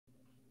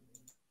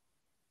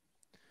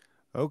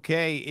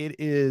Okay, it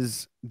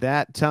is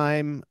that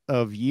time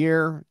of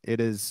year.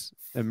 It is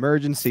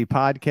emergency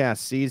podcast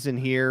season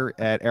here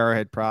at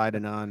Arrowhead Pride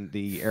and on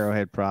the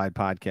Arrowhead Pride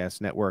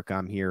Podcast Network.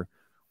 I'm here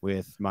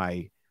with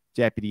my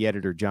deputy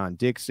editor, John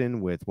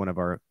Dixon, with one of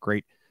our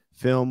great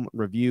film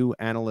review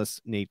analysts,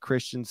 Nate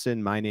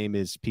Christensen. My name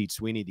is Pete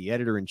Sweeney, the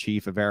editor in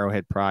chief of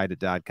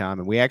arrowheadpride.com.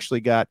 And we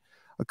actually got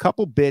a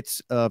couple bits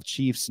of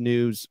Chiefs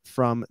news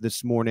from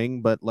this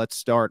morning, but let's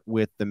start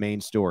with the main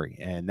story.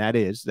 And that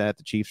is that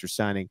the Chiefs are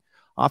signing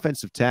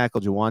offensive tackle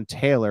Jawaan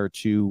Taylor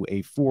to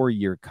a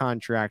 4-year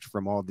contract.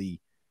 From all the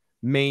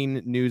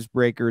main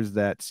newsbreakers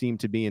that seem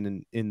to be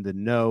in the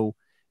know,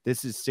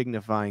 this is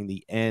signifying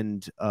the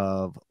end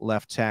of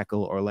left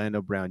tackle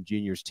Orlando Brown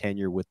Jr.'s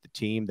tenure with the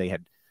team. They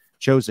had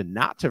chosen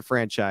not to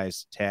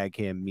franchise tag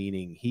him,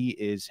 meaning he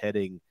is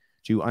heading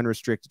to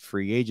unrestricted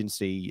free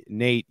agency.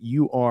 Nate,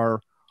 you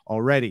are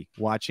already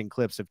watching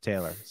clips of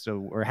Taylor, so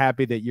we're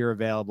happy that you're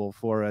available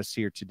for us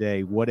here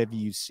today. What have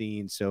you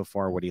seen so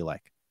far? What do you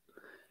like?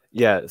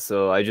 Yeah,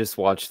 so I just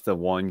watched the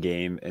one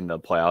game in the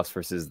playoffs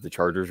versus the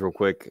Chargers real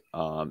quick,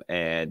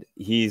 and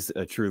he's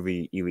a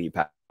truly elite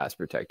pass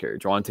protector.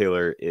 Jawaan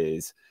Taylor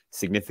is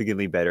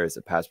significantly better as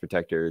a pass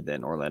protector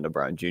than Orlando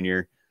Brown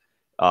Jr.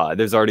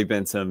 There's already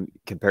been some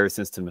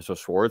comparisons to Mitchell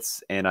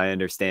Schwartz, and I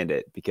understand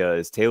it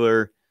because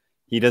Taylor,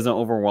 he doesn't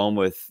overwhelm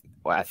with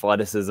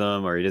athleticism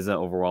or he doesn't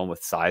overwhelm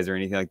with size or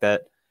anything like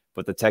that,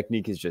 but the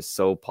technique is just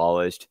so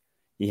polished.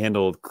 He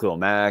handled Khalil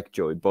Mack,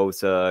 Joey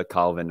Bosa,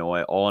 Kyle Van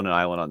Noy, all on an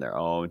island on their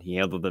own. He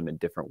handled them in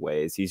different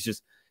ways. He's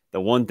just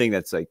the one thing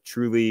that's like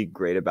truly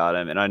great about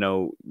him. And I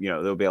know,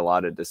 there'll be a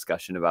lot of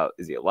discussion about,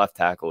 is he a left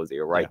tackle? Is he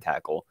a right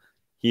tackle?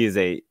 He is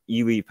a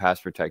elite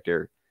pass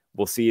protector.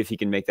 We'll see if he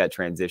can make that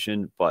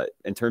transition. But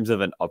in terms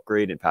of an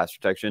upgrade in pass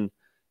protection,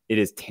 it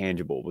is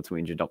tangible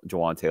between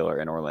Jawaan Taylor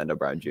and Orlando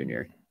Brown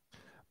Jr.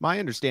 My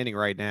understanding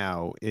right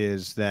now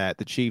is that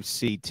the Chiefs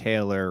see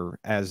Taylor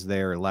as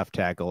their left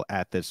tackle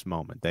at this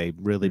moment. They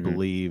really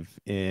believe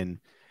in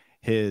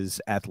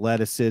his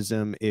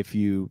athleticism. If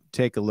you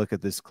take a look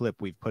at this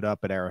clip we've put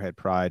up at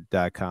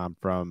arrowheadpride.com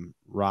from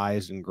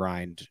Rise and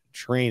Grind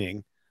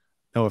Training,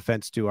 no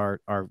offense to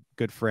our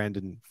good friend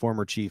and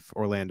former Chief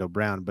Orlando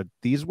Brown, but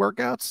these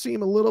workouts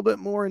seem a little bit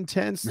more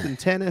intense than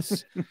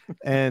tennis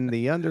and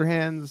the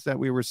underhands that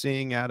we were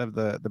seeing out of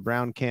the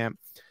Brown camp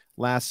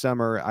last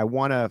summer. I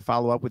want to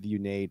follow up with you,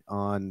 Nate,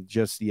 on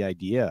just the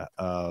idea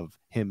of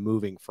him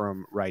moving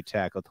from right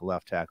tackle to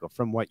left tackle.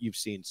 From what you've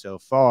seen so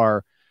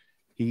far,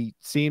 he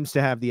seems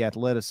to have the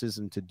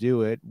athleticism to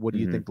do it. What do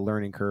you think the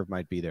learning curve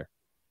might be there?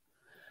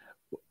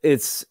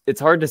 It's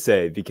hard to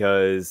say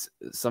because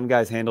some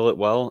guys handle it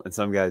well and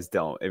some guys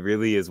don't. It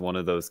really is one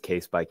of those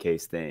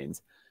case-by-case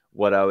things.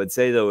 What I would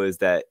say, though, is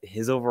that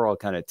his overall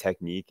kind of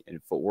technique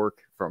and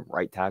footwork from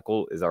right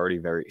tackle is already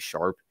very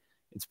sharp.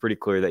 It's pretty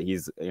clear that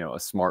he's, a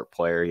smart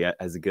player. He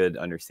has a good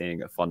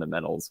understanding of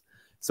fundamentals.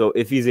 So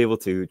if he's able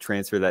to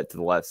transfer that to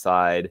the left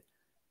side,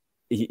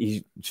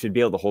 he should be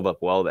able to hold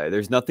up well there.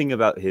 There's nothing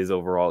about his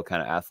overall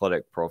kind of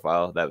athletic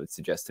profile that would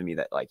suggest to me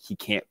that like he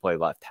can't play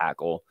left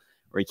tackle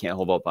or he can't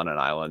hold up on an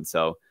island.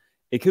 So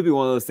it could be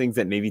one of those things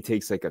that maybe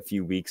takes like a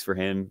few weeks for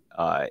him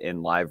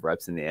in live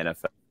reps in the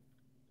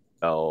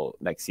NFL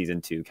next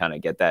season to kind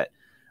of get that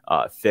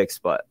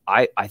fixed. But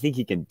I think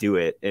he can do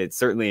it. It's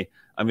certainly,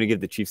 I'm going to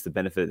give the Chiefs the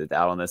benefit of the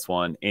doubt on this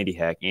one. Andy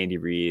Heck, Andy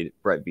Reid,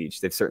 Brett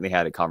Veach, they've certainly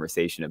had a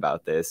conversation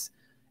about this.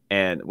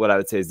 And what I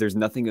would say is there's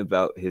nothing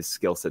about his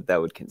skill set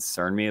that would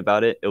concern me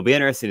about it. It'll be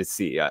interesting to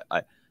see.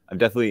 I'm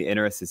definitely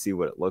interested to see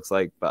what it looks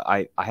like, but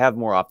I have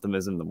more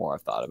optimism the more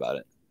I've thought about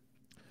it.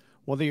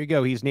 Well, there you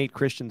go. He's Nate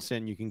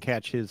Christensen. You can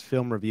catch his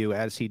film review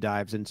as he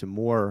dives into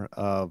more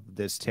of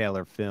this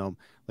Taylor film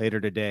later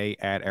today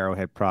at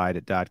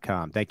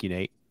arrowheadpride.com. Thank you,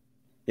 Nate.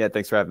 Yeah,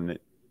 thanks for having me.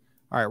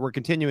 All right, we're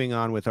continuing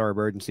on with our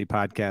emergency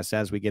podcast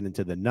as we get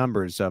into the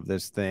numbers of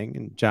this thing.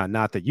 And John,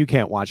 not that you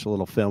can't watch a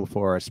little film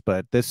for us,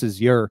 but this is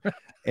your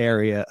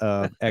area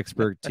of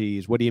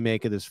expertise. What do you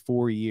make of this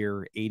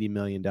 4-year, $80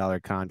 million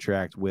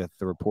contract with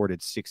the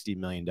reported $60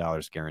 million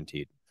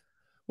guaranteed?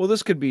 Well,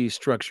 this could be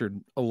structured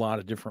a lot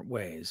of different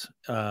ways.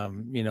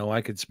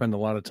 I could spend a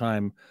lot of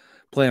time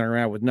playing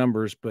around with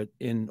numbers, but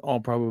in all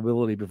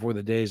probability, before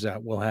the day's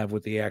out, we'll have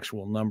what the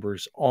actual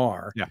numbers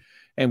are. Yeah.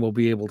 And we'll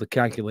be able to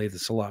calculate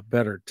this a lot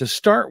better. To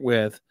start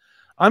with,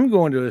 I'm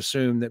going to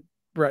assume that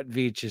Brett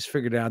Veach has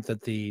figured out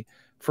that the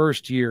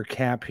first year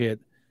cap hit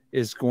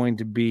is going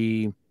to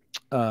be,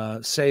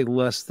 say,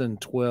 less than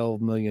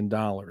 $12 million,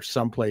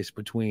 someplace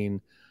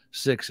between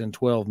 $6 and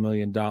 $12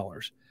 million.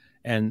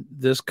 And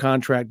this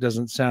contract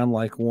doesn't sound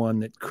like one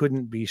that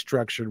couldn't be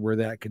structured where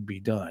that could be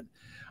done.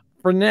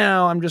 For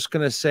now, I'm just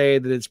going to say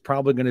that it's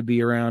probably going to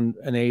be around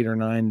an $8 or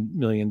 $9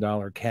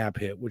 million cap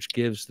hit, which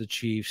gives the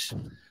Chiefs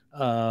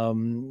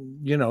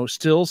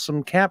still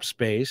some cap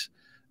space.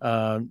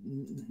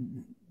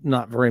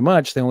 Not very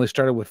much. They only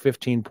started with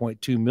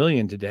 15.2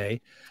 million today,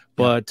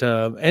 but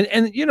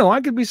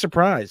I could be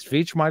surprised.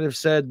 Veach might have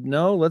said,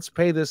 no, let's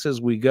pay this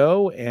as we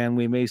go. And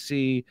we may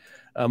see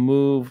a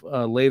move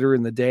later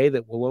in the day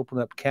that will open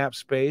up cap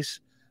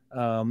space.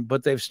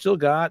 But they've still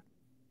got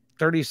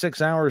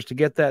 36 hours to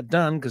get that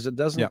done because it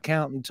doesn't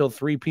count until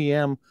 3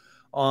 p.m.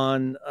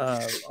 on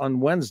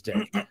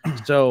Wednesday.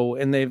 So,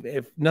 and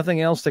if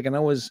nothing else, they can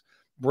always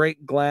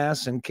break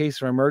glass in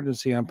case of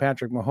emergency on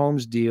Patrick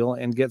Mahomes' deal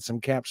and get some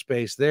cap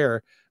space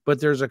there. But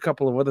there's a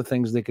couple of other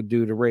things they could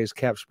do to raise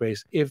cap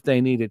space if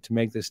they needed to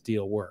make this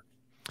deal work.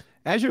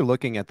 As you're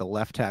looking at the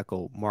left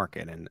tackle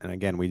market, and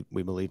again, we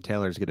believe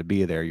Taylor's going to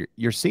be there,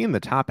 you're seeing the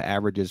top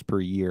averages per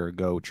year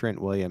go Trent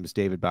Williams,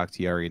 David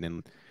Bakhtiari,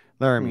 and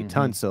Laramie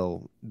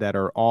Tunsil that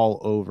are all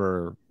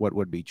over what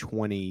would be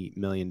 $20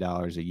 million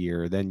a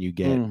year. Then you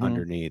get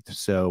underneath.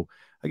 So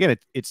again,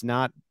 it's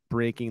not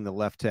breaking the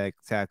left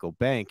tackle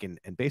bank.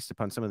 And based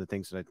upon some of the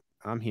things that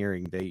I'm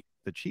hearing,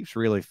 the Chiefs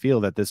really feel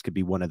that this could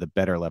be one of the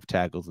better left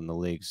tackles in the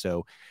league.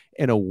 So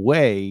in a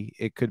way,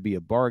 it could be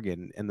a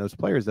bargain. And those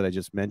players that I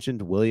just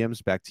mentioned,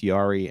 Williams,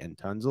 Bakhtiari, and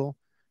Tunsil,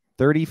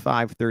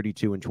 35,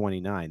 32, and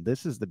 29.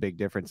 This is the big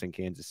difference in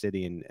Kansas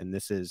City. And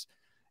this is,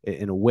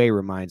 in a way,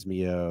 reminds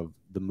me of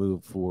the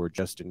move for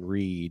Justin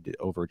Reed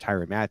over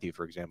Tyrann Mathieu,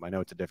 for example. I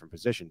know it's a different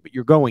position, but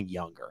you're going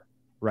younger,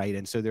 right?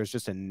 And so there's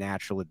just a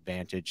natural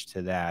advantage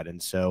to that.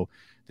 And so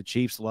the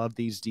Chiefs love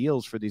these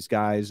deals for these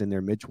guys in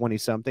their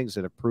mid-20-somethings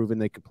that have proven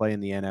they could play in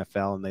the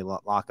NFL, and they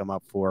lock them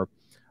up for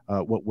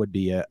what would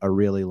be a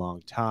really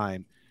long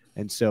time.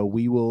 And so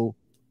we will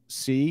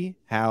see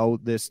how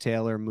this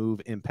Taylor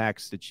move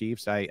impacts the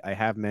Chiefs. I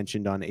have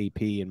mentioned on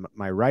AP in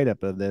my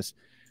write-up of this,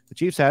 the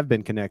Chiefs have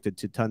been connected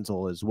to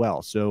Tunsil as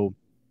well. So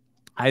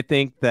I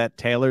think that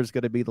Taylor's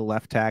going to be the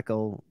left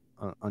tackle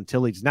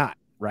until he's not,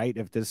 right?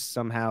 If this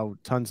somehow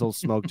Tunsil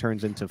smoke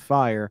turns into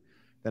fire,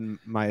 then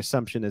my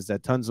assumption is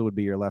that Tunsil would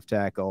be your left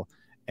tackle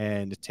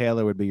and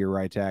Taylor would be your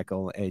right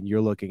tackle. And you're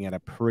looking at a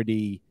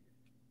pretty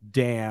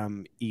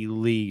damn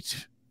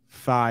elite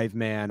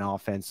 5-man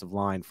offensive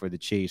line for the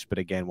Chiefs. But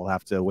again, we'll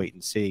have to wait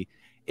and see.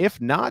 If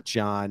not,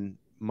 John,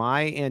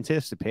 my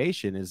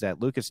anticipation is that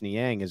Lucas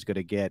Niang is going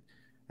to get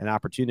an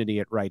opportunity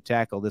at right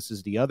tackle. This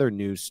is the other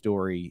news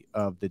story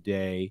of the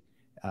day,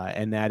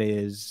 and that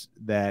is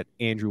that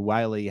Andrew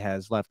Wiley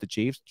has left the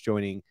Chiefs,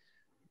 joining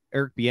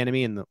Eric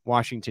Bieniemy and the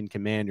Washington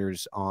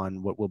Commanders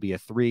on what will be a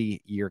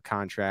 3-year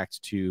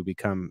contract to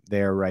become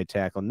their right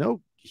tackle. No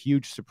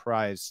huge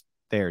surprise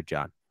there,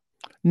 John.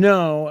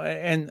 No,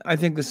 and I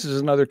think this is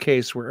another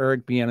case where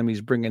Eric Bieniemy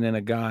is bringing in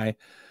a guy,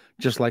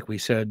 just like we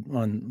said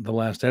on the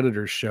last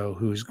editor's show,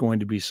 who's going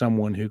to be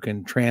someone who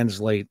can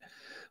translate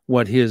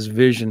what his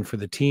vision for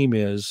the team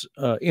is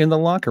in the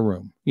locker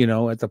room,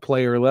 at the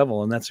player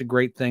level. And that's a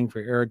great thing for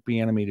Eric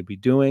Bieniemy to be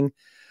doing.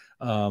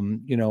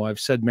 I've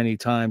said many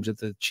times that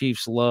the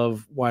Chiefs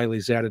love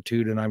Wiley's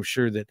attitude, and I'm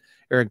sure that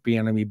Eric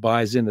Bieniemy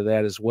buys into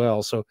that as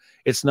well. So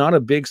it's not a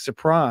big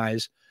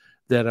surprise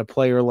that a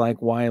player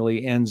like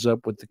Wiley ends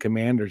up with the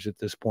Commanders at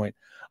this point.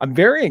 I'm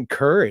very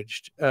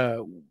encouraged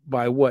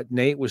by what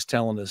Nate was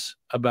telling us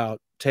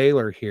about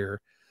Taylor here.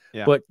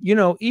 Yeah. But,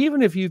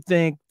 even if you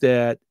think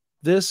that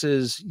this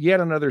is yet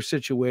another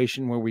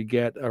situation where we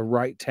get a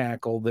right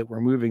tackle that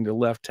we're moving to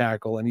left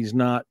tackle and he's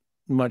not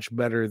much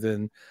better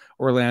than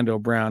Orlando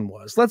Brown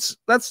was. Let's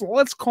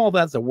call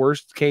that the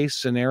worst case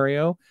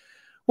scenario.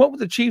 What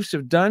the Chiefs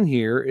have done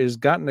here is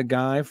gotten a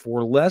guy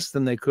for less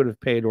than they could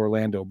have paid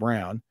Orlando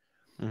Brown,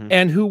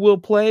 and who will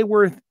play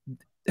where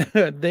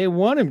they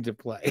want him to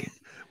play,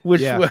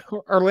 which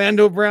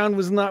Orlando Brown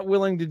was not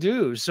willing to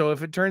do. So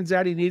if it turns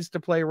out he needs to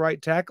play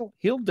right tackle,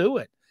 he'll do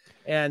it.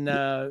 And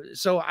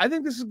so I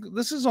think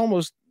this is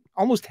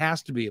almost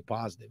has to be a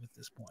positive at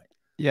this point.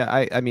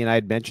 Yeah, I mean, I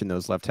had mentioned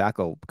those left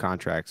tackle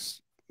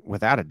contracts.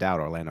 Without a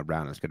doubt, Orlando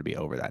Brown is going to be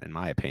over that, in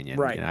my opinion.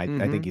 Right.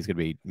 And I think he's going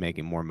to be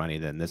making more money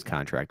than this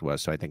contract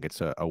was. So I think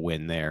it's a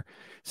win there.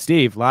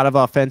 Steve, a lot of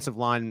offensive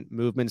line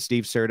movement.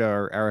 Steve Serda,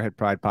 our Arrowhead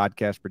Pride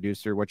podcast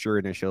producer. What's your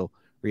initial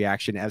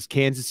reaction as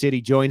Kansas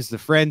City joins the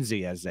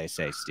frenzy, as they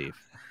say, Steve?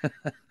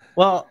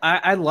 Well,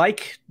 I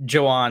like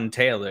Jawaan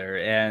Taylor,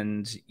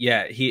 and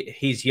yeah,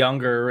 he's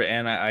younger,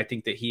 and I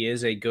think that he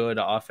is a good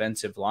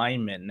offensive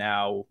lineman.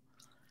 Now,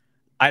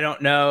 I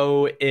don't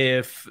know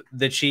if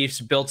the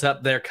Chiefs built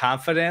up their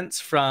confidence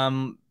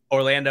from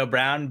Orlando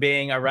Brown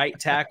being a right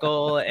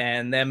tackle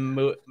and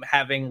them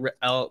having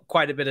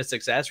quite a bit of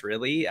success,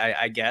 really,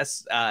 I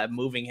guess,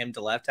 moving him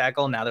to left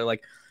tackle. Now they're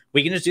like,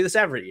 we can just do this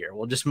every year.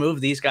 We'll just move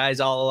these guys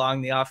all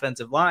along the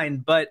offensive line.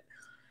 But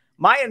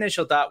my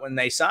initial thought when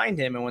they signed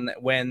him and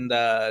when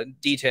the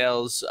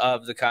details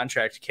of the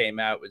contract came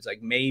out was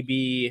like,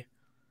 maybe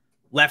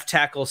left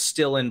tackle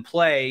still in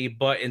play,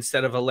 but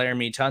instead of a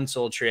Laramie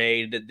Tunsil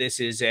trade, this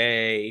is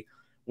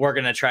we're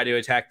going to try to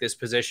attack this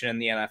position in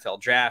the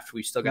NFL draft.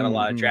 We've still got a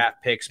lot of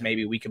draft picks.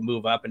 Maybe we can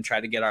move up and try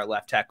to get our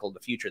left tackle in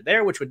the future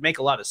there, which would make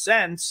a lot of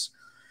sense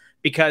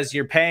because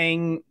you're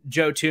paying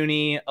Joe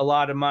Thuney a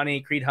lot of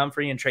money. Creed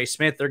Humphrey and Trey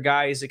Smith are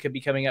guys that could be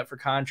coming up for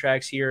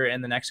contracts here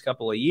in the next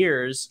couple of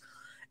years.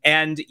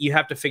 And you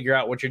have to figure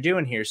out what you're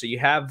doing here. So you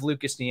have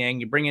Lucas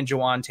Niang, you bring in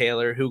Jawaan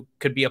Taylor, who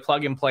could be a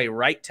plug and play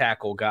right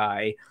tackle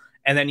guy.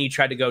 And then you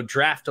try to go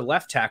draft a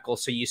left tackle,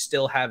 so you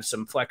still have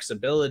some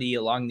flexibility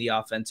along the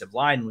offensive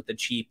line with the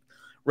cheap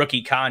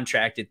rookie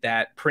contract at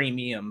that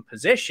premium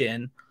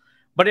position.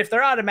 But if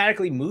they're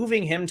automatically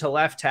moving him to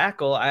left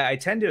tackle, I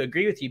tend to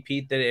agree with you,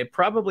 Pete, that it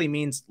probably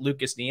means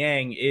Lucas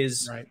Niang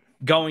is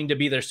going to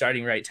be their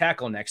starting right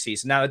tackle next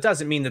season. Now, it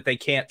doesn't mean that they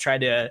can't try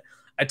to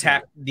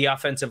attack the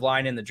offensive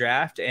line in the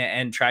draft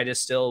and try to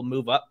still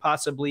move up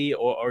possibly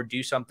or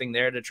do something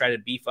there to try to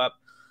beef up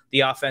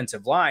the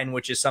offensive line,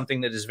 which is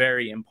something that is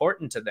very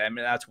important to them.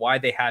 And that's why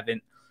they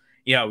haven't,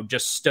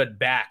 just stood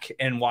back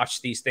and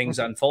watched these things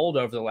unfold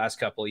over the last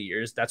couple of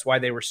years. That's why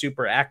they were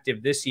super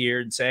active this year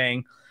and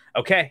saying,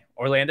 okay,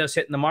 Orlando's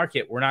hitting the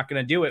market, we're not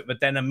going to do it. But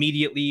then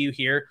immediately you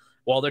hear,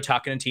 well, they're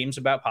talking to teams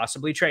about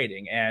possibly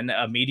trading. And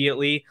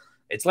immediately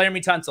it's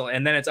Laramie Tunsil.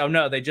 And then it's, oh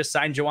no, they just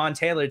signed Jawaan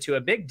Taylor to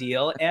a big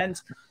deal.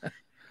 And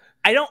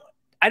I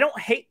don't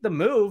hate the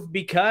move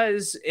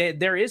because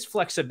there is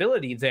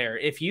flexibility there.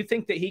 If you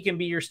think that he can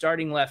be your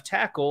starting left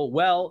tackle,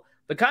 well,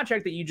 the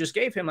contract that you just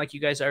gave him, like you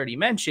guys already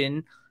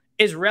mentioned,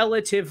 is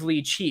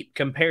relatively cheap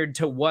compared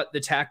to what the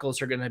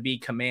tackles are going to be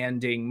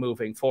commanding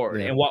moving forward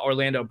and what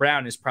Orlando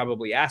Brown is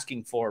probably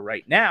asking for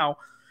right now.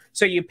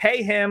 So you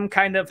pay him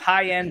kind of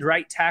high-end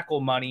right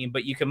tackle money,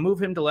 but you can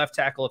move him to left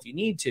tackle if you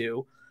need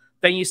to.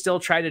 Then you still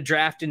try to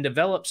draft and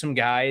develop some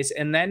guys.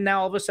 And then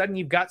now all of a sudden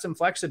you've got some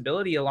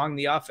flexibility along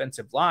the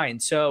offensive line.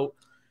 So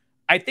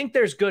I think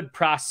there's good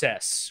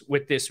process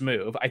with this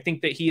move. I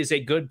think that he is a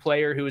good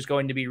player who is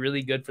going to be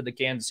really good for the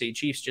Kansas City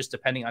Chiefs, just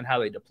depending on how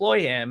they deploy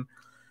him.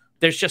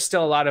 There's just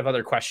still a lot of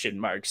other question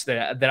marks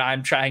that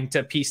I'm trying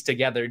to piece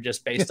together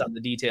just based on the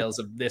details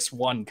of this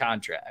one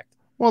contract.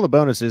 Well, the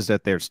bonus is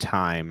that there's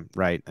time,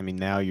 right? I mean,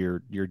 now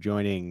you're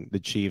joining the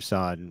Chiefs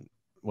on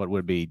what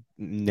would be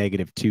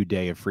 -2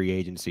 day of free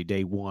agency,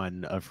 day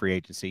 1 of free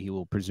agency. He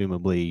will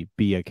presumably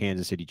be a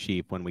Kansas City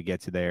Chief when we get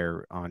to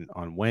there on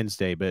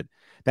Wednesday, but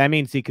that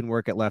means he can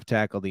work at left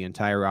tackle the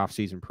entire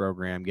offseason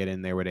program, get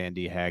in there with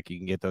Andy Heck. You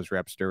can get those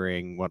reps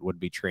during what would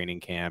be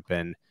training camp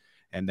and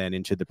then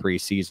into the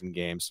preseason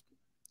games.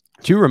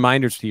 2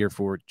 reminders here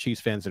for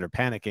Chiefs fans that are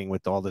panicking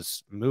with all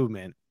this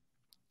movement.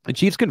 The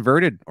Chiefs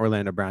converted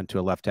Orlando Brown to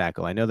a left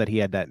tackle. I know that he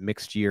had that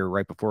mixed year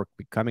right before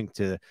coming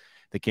to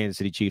the Kansas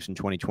City Chiefs in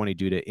 2020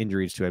 due to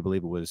injuries to, I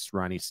believe it was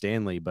Ronnie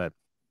Stanley. But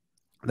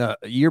the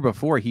year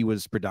before, he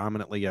was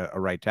predominantly a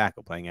right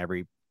tackle, playing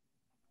every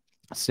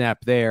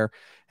snap there.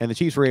 And the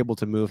Chiefs were able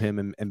to move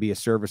him and be a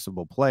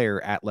serviceable player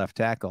at left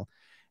tackle.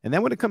 And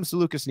then when it comes to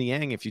Lucas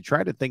Niang, if you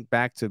try to think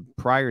back to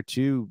prior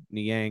to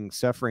Niang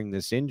suffering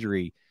this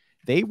injury,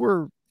 they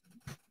were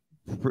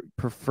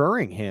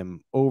preferring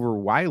him over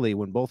Wiley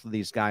when both of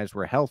these guys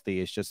were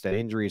healthy. It's just that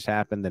injuries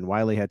happened, and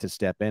Wiley had to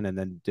step in and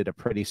then did a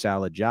pretty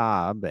solid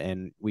job.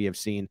 And we have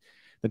seen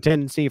the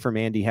tendency from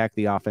Andy Heck,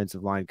 the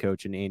offensive line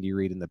coach, and Andy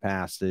Reid in the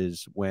past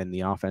is when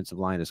the offensive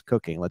line is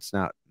cooking, let's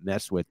not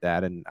mess with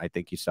that. And I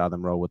think you saw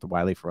them roll with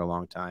Wiley for a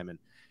long time. And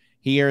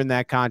he earned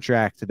that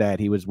contract that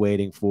he was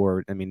waiting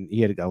for. I mean,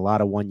 he had a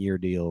lot of one-year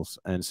deals,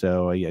 and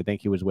so I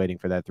think he was waiting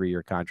for that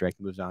 3-year contract.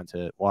 He moves on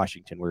to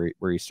Washington,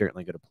 where he's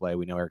certainly going to play.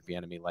 We know Eric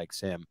Bieniemy likes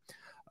him.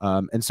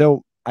 And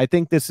so I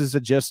think this is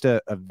just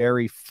a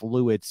very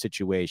fluid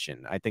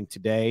situation. I think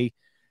today,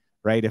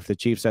 right, if the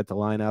Chiefs set the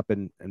line up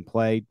and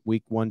play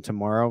week 1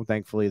 tomorrow,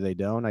 thankfully they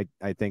don't,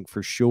 I think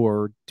for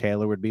sure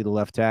Taylor would be the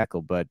left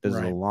tackle, but this is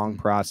a long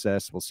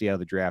process. We'll see how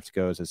the draft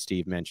goes, as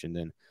Steve mentioned,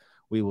 and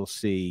we will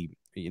see,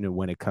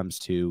 when it comes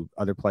to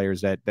other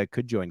players that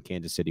could join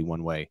Kansas City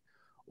one way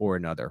or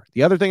another.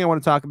 The other thing I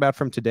want to talk about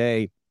from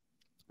today,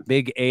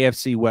 big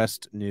AFC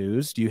West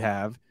news. You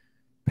have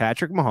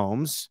Patrick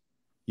Mahomes,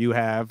 you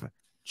have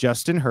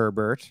Justin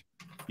Herbert,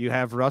 you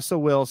have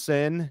Russell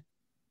Wilson,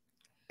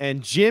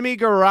 and Jimmy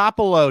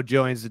Garoppolo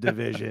joins the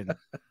division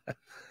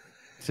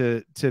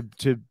to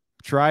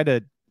try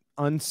to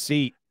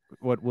unseat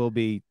what will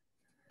be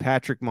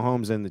Patrick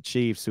Mahomes and the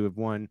Chiefs, who have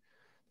won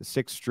the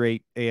 6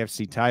 straight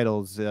AFC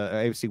titles,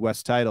 AFC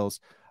West titles.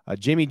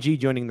 Jimmy G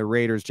joining the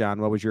Raiders.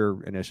 John, what was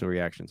your initial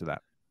reaction to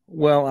that?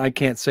 Well, I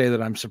can't say that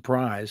I'm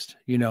surprised.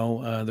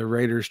 The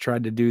Raiders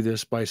tried to do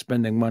this by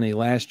spending money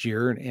last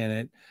year, and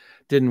it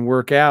didn't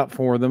work out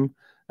for them.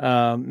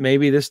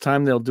 Maybe this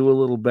time they'll do a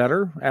little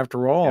better.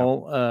 After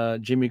all,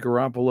 Jimmy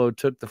Garoppolo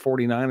took the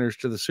 49ers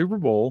to the Super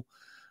Bowl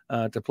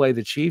to play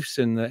the Chiefs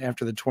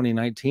after the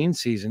 2019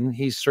 season.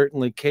 He's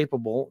certainly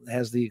capable,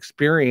 has the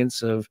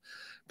experience of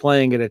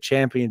playing at a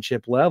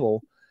championship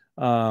level.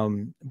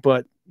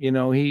 But,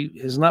 he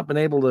has not been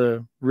able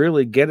to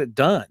really get it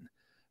done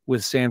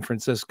with San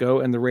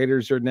Francisco, and the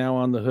Raiders are now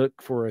on the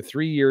hook for a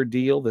 3-year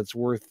deal that's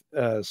worth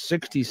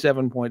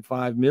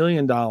 $67.5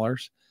 million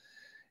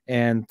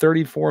and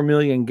 $34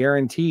 million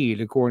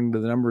guaranteed, according to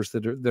the numbers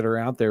that are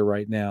out there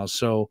right now.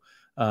 So,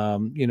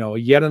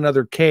 yet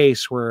another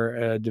case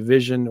where a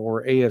division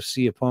or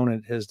AFC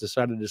opponent has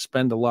decided to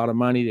spend a lot of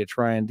money to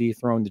try and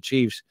dethrone the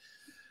Chiefs.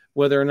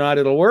 Whether or not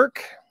it'll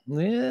work,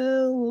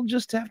 we'll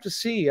just have to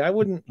see. I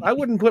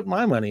wouldn't put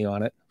my money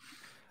on it.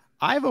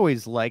 I've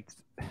always liked,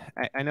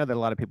 I know that a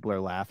lot of people are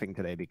laughing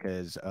today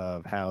because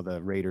of how the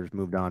Raiders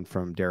moved on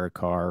from Derek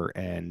Carr,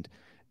 and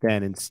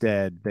then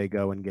instead they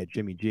go and get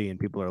Jimmy G, and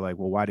people are like,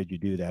 well, why did you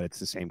do that? It's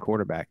the same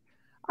quarterback.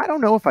 I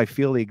don't know if I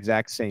feel the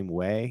exact same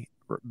way,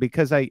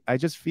 because I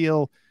just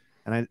feel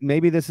and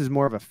maybe this is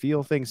more of a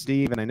feel thing,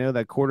 Steve, and I know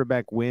that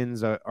quarterback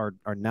wins are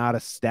not a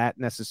stat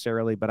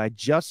necessarily, but I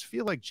just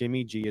feel like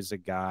Jimmy G is a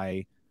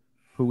guy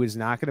who is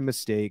not going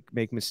to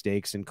make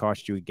mistakes and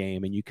cost you a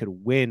game, and you could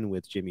win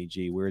with Jimmy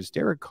G. Whereas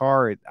Derek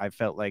Carr, I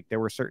felt like there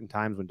were certain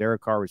times when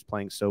Derek Carr was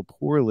playing so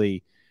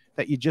poorly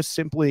that you just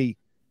simply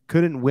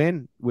couldn't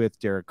win with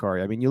Derek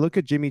Carr. I mean, you look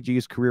at Jimmy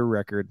G's career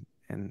record,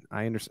 and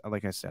I understand,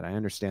 like I said, I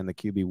understand the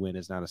QB win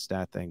is not a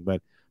stat thing,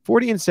 but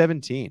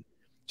 40-17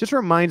 just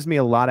reminds me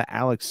a lot of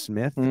Alex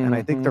Smith. And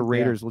I think the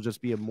Raiders will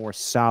just be a more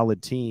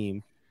solid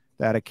team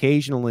that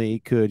occasionally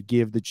could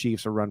give the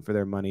Chiefs a run for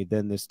their money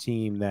than this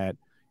team that,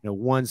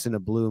 once in a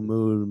blue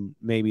moon,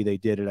 maybe they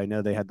did it. I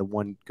know they had the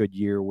one good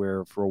year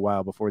where for a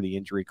while before the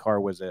injury, Carr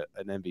was an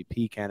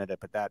MVP candidate,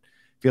 but that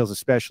feels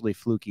especially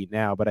fluky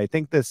now. But I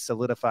think this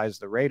solidifies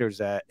the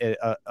Raiders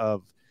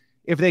of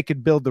if they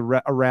could build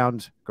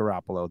around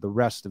Garoppolo, the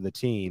rest of the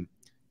team,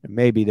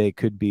 maybe they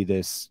could be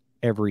this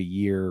every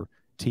year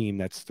team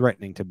that's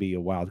threatening to be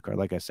a wild card.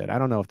 Like I said, I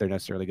don't know if they're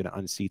necessarily going to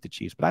unseat the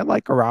Chiefs, but I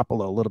like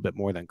Garoppolo a little bit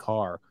more than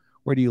Carr.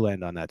 Where do you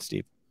land on that,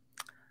 Steve?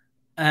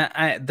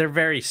 They're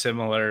very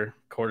similar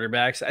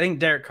quarterbacks. I think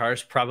Derek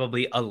Carr's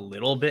probably a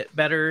little bit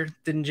better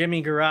than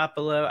Jimmy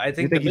Garoppolo. I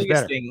think the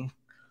biggest thing,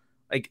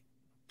 like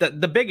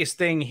the biggest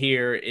thing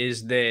here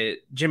is that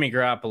Jimmy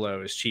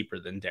Garoppolo is cheaper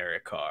than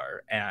Derek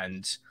Carr,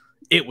 and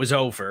it was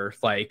over.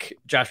 Like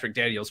Josh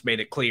McDaniels made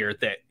it clear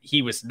that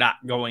he was not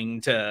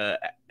going to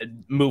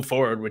move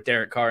forward with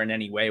Derek Carr in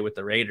any way with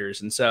the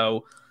Raiders. And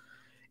so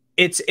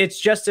it's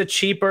just a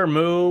cheaper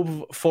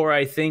move for,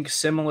 I think,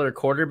 similar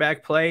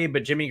quarterback play,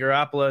 but Jimmy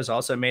Garoppolo is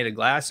also made of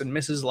glass and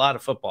misses a lot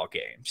of football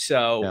games.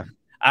 So yeah.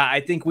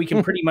 I think we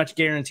can pretty much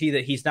guarantee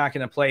that he's not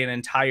going to play an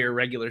entire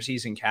regular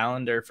season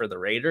calendar for the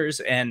Raiders.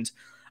 And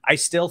I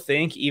still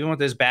think, even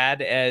with as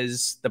bad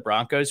as the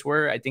Broncos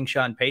were, I think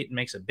Sean Payton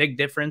makes a big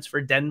difference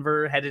for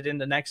Denver headed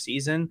into next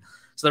season.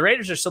 So the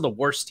Raiders are still the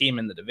worst team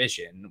in the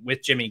division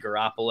with Jimmy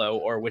Garoppolo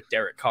or with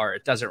Derek Carr.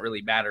 It doesn't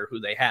really matter who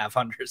they have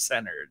under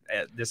center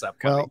this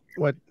upcoming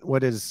year.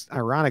 What is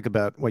ironic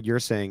about what you're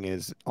saying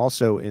is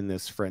also in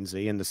this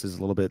frenzy, and this is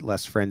a little bit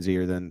less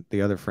frenzier than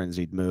the other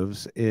frenzied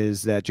moves,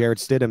 is that Jarrett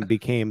Stidham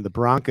became the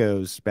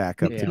Broncos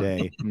backup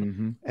today.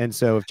 And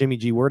so if Jimmy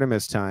G were to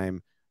miss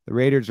time, the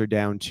Raiders are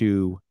down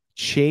to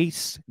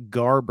Chase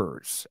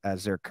Garbers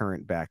as their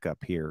current backup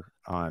here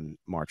on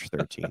March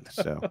 13th.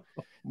 So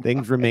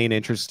things remain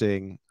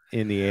interesting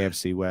in the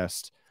AFC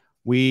West.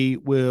 We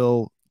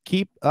will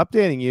keep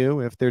updating you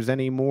if there's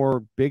any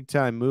more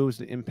big-time moves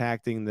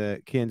impacting the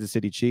Kansas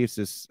City Chiefs.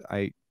 This,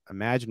 I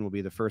imagine, will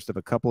be the first of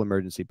a couple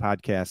emergency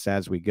podcasts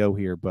as we go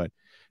here. But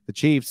the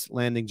Chiefs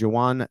landing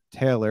Jawaan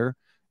Taylor,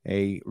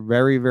 a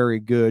very, very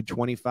good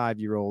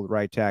 25-year-old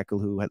right tackle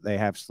who they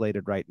have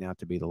slated right now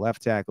to be the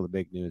left tackle. The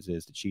big news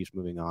is the Chiefs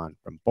moving on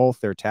from both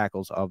their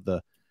tackles of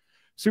the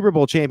Super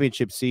Bowl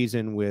championship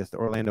season, with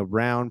Orlando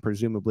Brown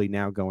presumably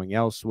now going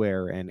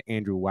elsewhere and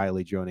Andrew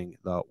Wiley joining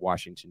the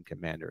Washington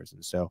Commanders.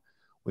 And so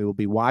we will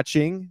be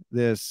watching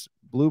this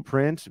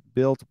blueprint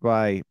built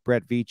by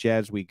Brett Veach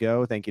as we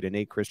go. Thank you to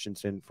Nate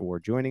Christensen for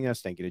joining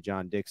us. Thank you to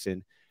John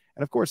Dixon.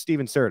 And, of course,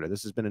 Steven Serda.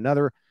 This has been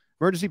another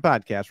Emergency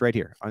Podcast right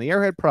here on the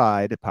Arrowhead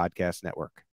Pride Podcast Network.